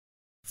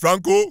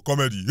Franco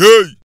comedy.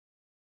 Hey!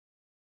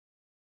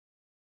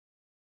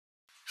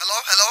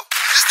 Hello?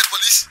 Is this the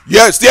police?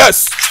 Yes!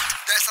 There's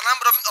an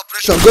armed robbing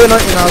operation Going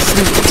on in our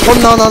street. Come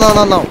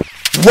now.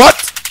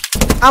 What?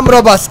 Armed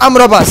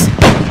robbers.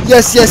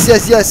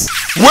 Yes.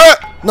 Where?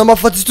 Number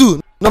 42.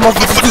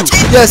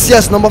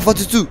 Yes, number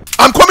 42.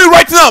 I'm coming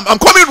right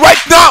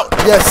now!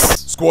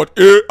 Yes. Squad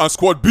A and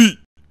Squad B.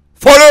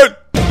 Fall in!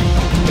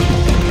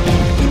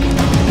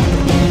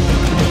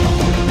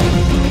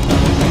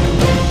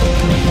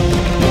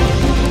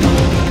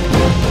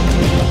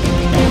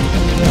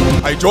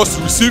 I just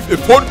received a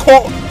phone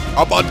call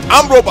about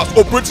armed robbers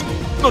operating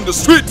on the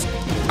street.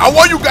 I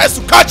want you guys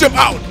to catch them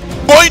out.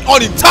 Going on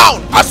in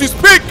town as we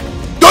speak.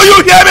 Do you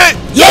hear me?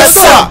 Yes,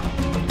 sir.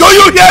 Do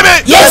you hear me?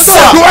 Yes,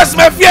 sir. Do I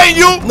smell fear in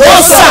you? No,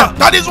 sir.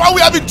 That is why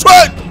we have been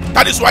trained.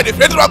 That is why the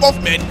federal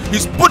government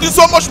is putting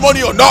so much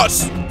money on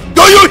us.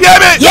 Do you hear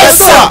me? Yes,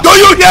 sir. Do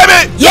you hear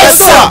me? Yes,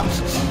 sir.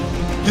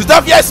 Is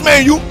that fear I smell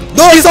in you?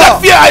 No, is sir.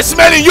 that fear I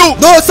smell in you?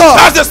 No, sir.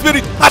 That's the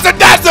spirit. I said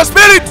that's the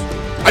spirit.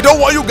 I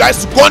don't want you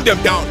guys to gun them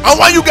down. I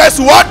want you guys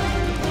to what?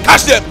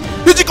 Catch them.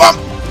 Did you come?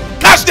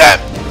 Catch them.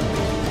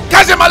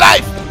 Catch them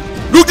alive.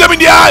 Look them in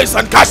the eyes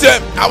and catch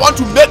them. I want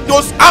to make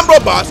those armed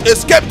robbers a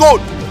scapegoat.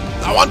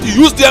 I want to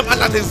use them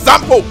as an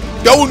example.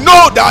 They will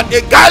know that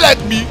a guy like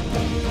me,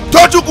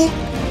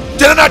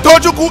 General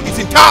Tojuku, is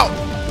in town.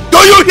 Do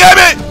you hear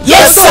me?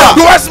 Yes,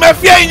 sir. Do I smell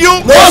fear in you?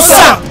 No,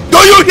 sir.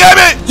 Do you hear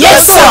me?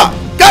 Yes, sir.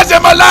 Catch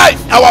them alive.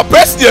 Our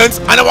presidents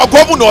and our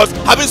governors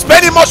have been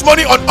spending much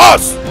money on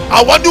us. I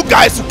want you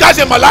guys to catch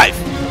them alive.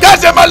 Catch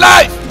them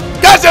alive.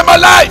 Catch them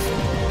alive.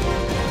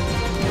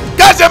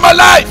 Catch them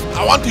alive.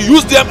 I want to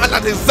use them as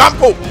an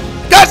example.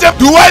 Catch them.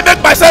 Do I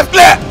make myself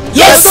clear?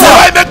 Yes, sir. Do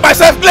I make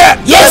myself clear?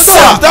 Yes, sir.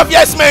 Is that fear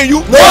I smell in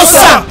you? No,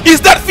 sir. Is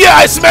that fear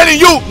I smell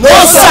in you? No,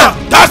 sir.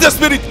 That's the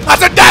spirit. I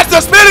said that's the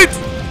spirit.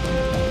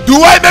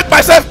 Do I make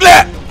myself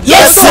clear?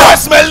 Yes, Do I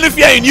sir. smell any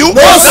fear in you?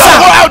 No, sir.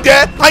 Now go out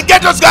there and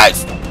get those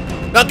guys.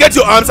 Now get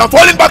your arms. I'm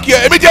falling back here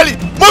immediately.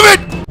 Move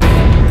it.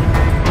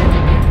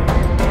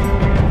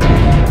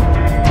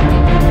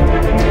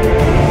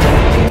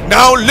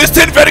 Now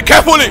listen very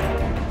carefully.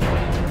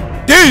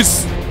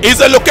 This is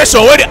a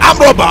location where the armed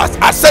robbers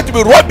are said to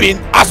be robbing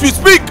as we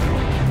speak.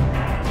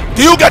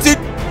 Do you get it?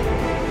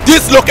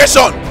 This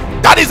location.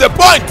 That is the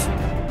point.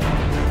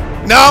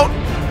 Now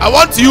I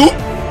want you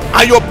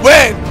and your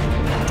friend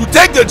to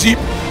take the jeep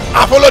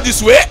and follow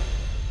this way.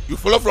 You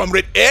follow from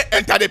red A,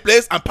 enter the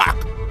place and park.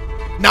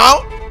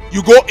 Now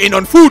you go in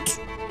on foot.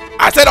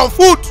 I said on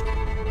foot.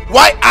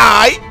 Why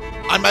I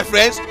and my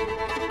friends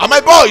and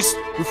my boys,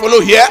 we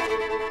follow here.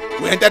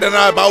 We enter the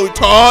roundabout, we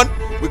turn,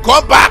 we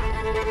come back,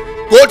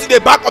 go to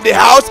the back of the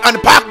house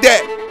and park there.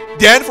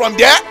 Then from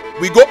there,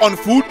 we go on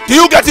foot. Do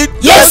you get it?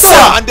 Yes,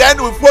 sir. And then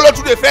we follow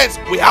to the fence.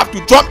 We have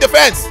to jump the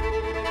fence.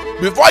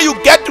 Before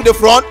you get to the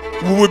front,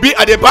 we will be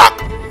at the back.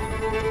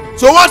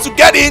 So once you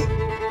get in,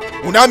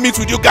 we'll now meet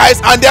with you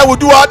guys and then we'll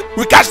do what?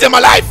 We catch them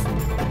alive.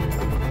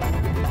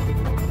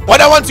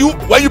 What I want you,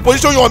 when you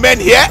position your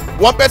men here,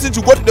 one person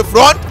to go to the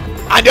front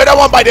and the other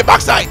one by the back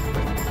side.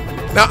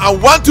 Now I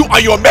want you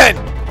and your men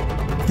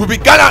to be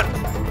gallant.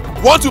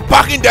 Want to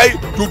park in there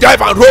to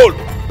dive and roll.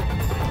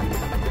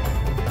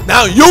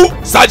 Now you,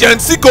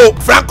 Sergeant Siko,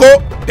 Franco,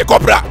 the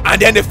corporal,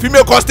 and then the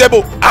female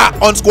constable are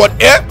on squad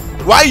A.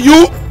 Why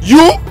you,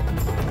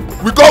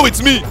 we go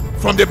with me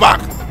from the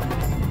back.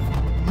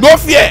 No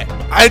fear.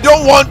 I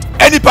don't want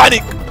any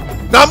panic.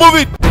 Now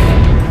move it.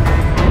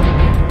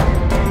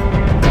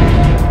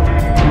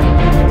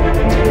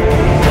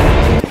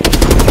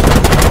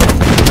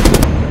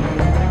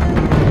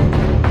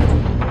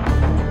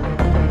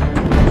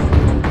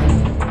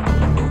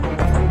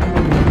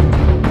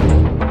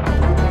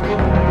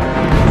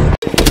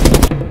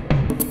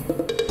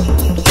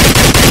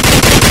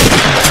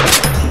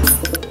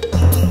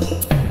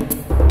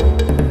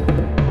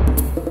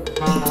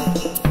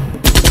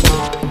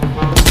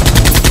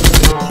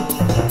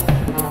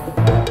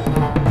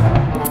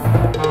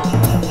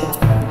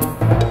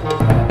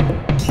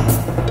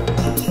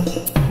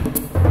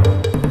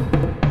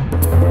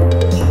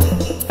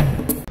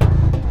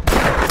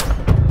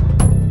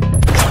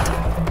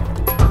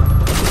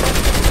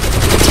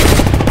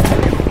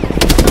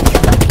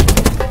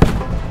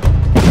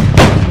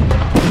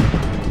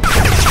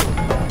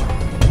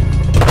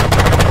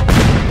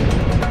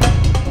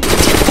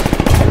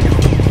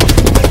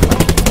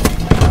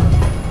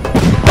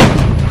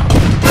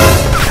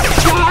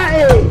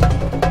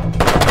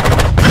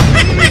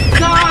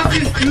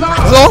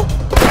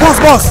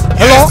 Boss.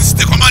 Hello? Yes, this is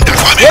the commander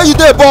coming. Where you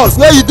there, boss?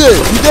 Where you there?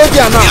 You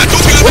there now? We are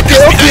 2 kilometers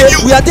Okay. behind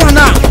you. We are there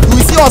now. You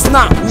will see us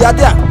now. We are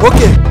there.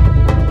 Okay.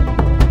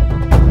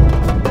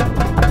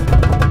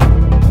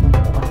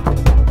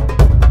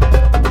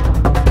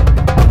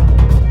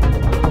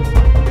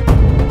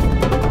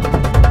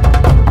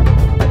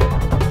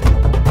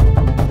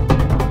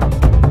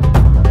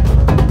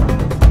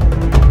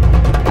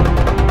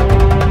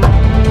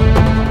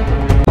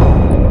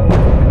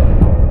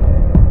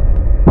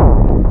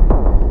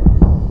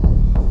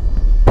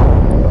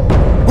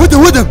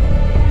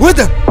 With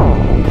them.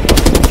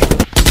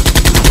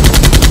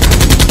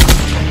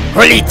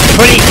 Hold it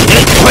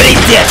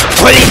there.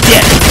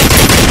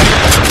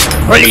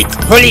 Hold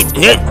it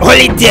there. Hold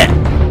it there.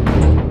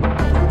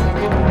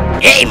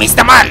 Hey,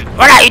 Mr. Man,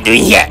 what are you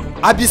doing here?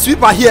 I be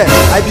sweeper here.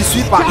 I be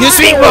sweeper. You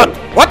sweep what?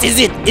 What is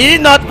it? Is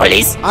it not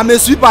police? I'm a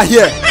sweeper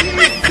here.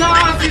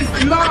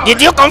 Did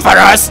you come for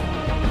us?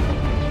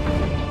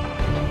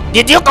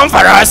 Did you come for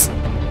us?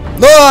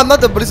 No, I'm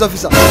not a police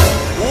officer.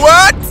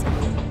 What?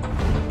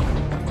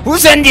 Who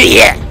sent you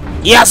here?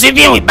 You are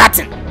sweeping with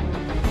baton.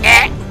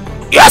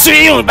 You are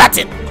sweeping with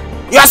baton.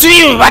 You are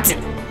sweeping with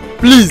baton.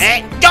 Please.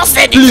 Just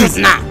say the Please. truth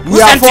now. Who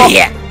We are sent you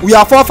here? We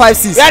are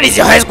 456. Where is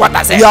your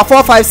headquarters? We are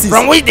 456.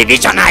 From which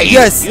division are you?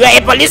 Yes. You are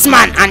a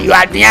policeman and you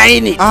are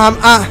behind it.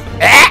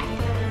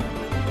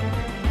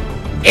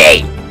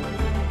 Hey,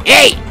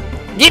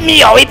 give me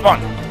your weapon.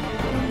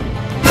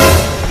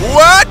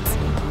 What?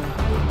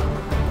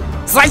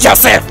 Search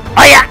yourself.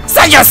 Oh yeah,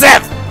 search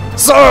yourself.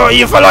 So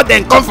you follow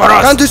them, come for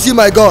us. Can't you see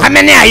my gun? How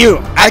many are you?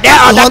 Are there came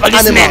to other hunt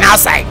policemen animals.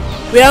 outside?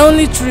 We are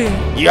only 3.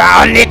 You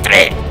are only 3.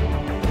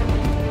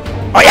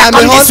 Oh yeah, I'm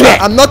come a this hunter. way.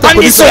 I'm not a Come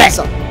police this way.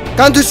 officer.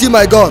 Can't you see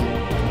my gun?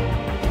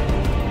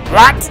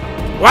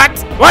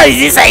 What is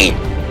he saying?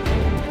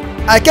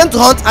 I came to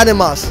hunt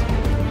animals.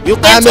 You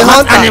came I'm to a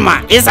hunt hunter. animal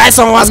inside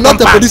someone's I'm not a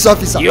compound. police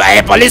officer. You are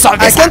a police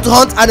officer. I came to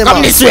hunt animals.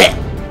 Come this way.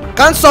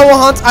 Can't someone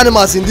hunt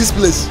animals in this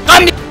place?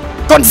 Come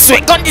this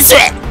way. Come this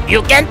way.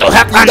 You came to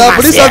help If there are animals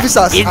police here.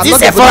 officers, Is I'm this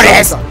not a a police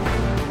forest?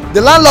 officer. The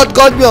landlord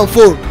called me on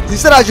phone. He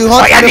said I should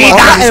hunt Oga, kneel animals.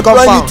 down. I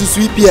employ me to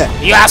sweep here.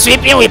 You are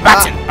sweeping with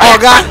baton.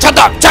 Oga.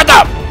 Shut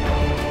up.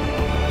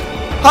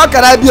 How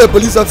can I be a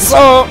police officer?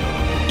 So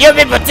you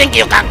people think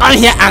you can come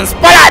here and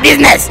spoil our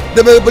business?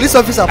 They may be a police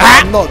officer, but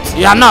I'm not.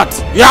 You are not.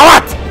 You are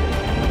what?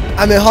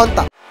 I'm a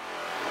hunter.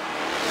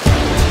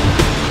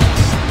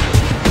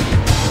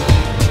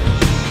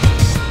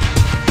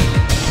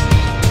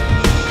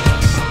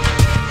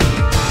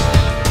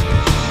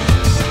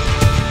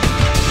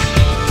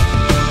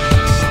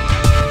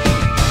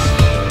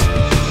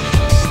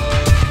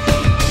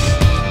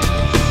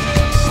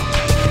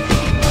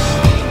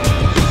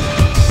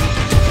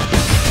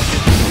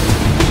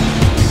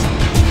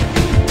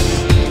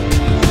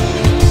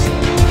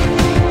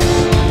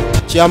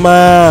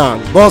 Chairman,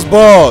 boss.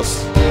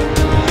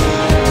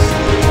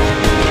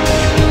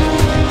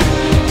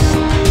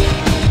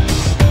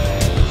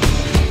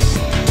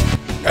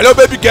 Hello,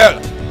 baby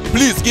girl.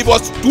 Please give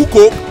us 2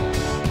 Coke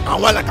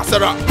and 1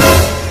 Lacasera.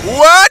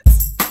 What?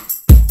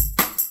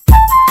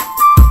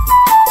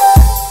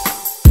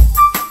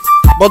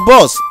 But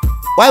boss,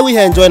 why are we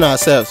here enjoying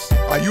ourselves?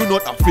 Are you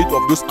not afraid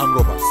of those armed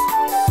robbers?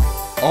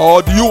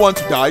 Or do you want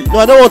to die? No,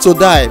 I don't want to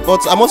die,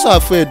 but I'm also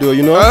afraid though,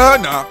 you know.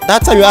 Nah.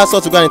 That time you asked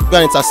us to go and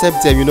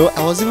intercept them, you know,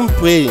 I was even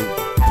praying.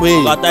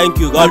 God, thank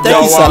you. God,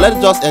 thank you, sir. Let's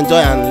just enjoy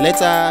and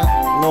later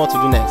know what to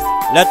do next.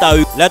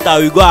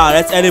 Later we go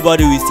arrest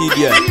anybody we see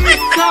there.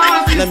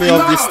 Let me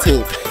off this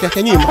thing.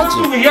 Can you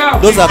imagine?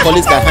 Those are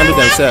colleagues that handle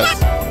themselves.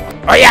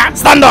 Oh yeah,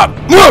 stand up.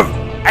 Move.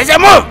 I say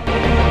move.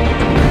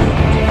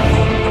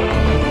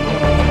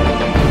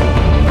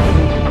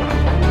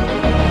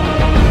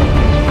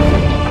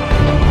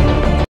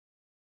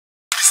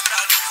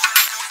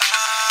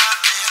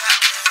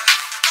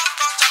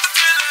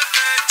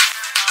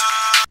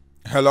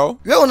 Hello?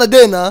 Where on a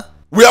day now?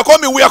 We are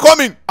coming.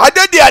 I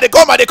did there, they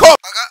come. Oga,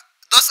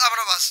 those armed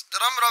robbers, the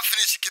armed robbers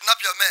finish,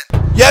 kidnap your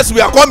men. Yes, we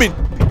are coming.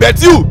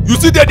 But you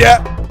see there?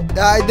 Yeah,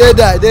 I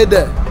did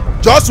there.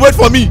 Just wait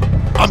for me.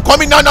 I'm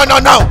coming now.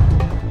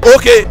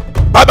 Okay,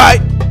 bye.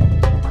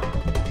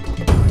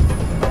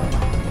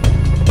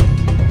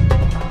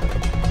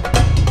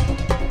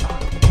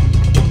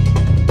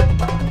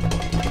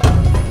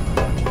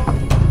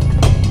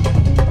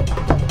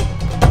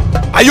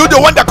 Are you the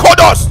one that called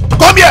us?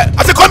 Come here!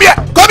 I said come here!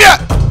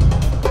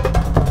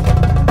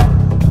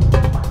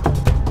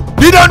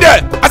 Kneel down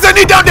there! I said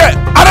kneel down there!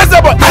 Arrest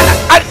the boy!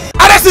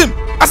 Arrest him!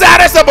 I said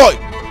arrest the boy!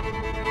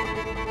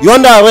 You're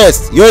under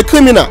arrest. You're a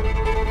criminal.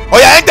 Oh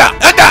yeah, enter!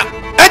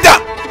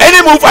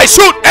 Any move I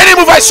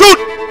shoot!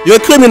 You're a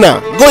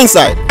criminal. Go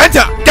inside.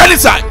 Enter! Get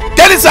inside!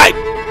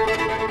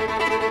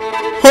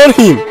 Hold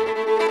him.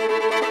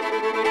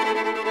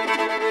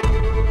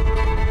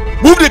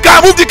 Move the car!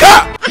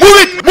 Move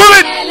it!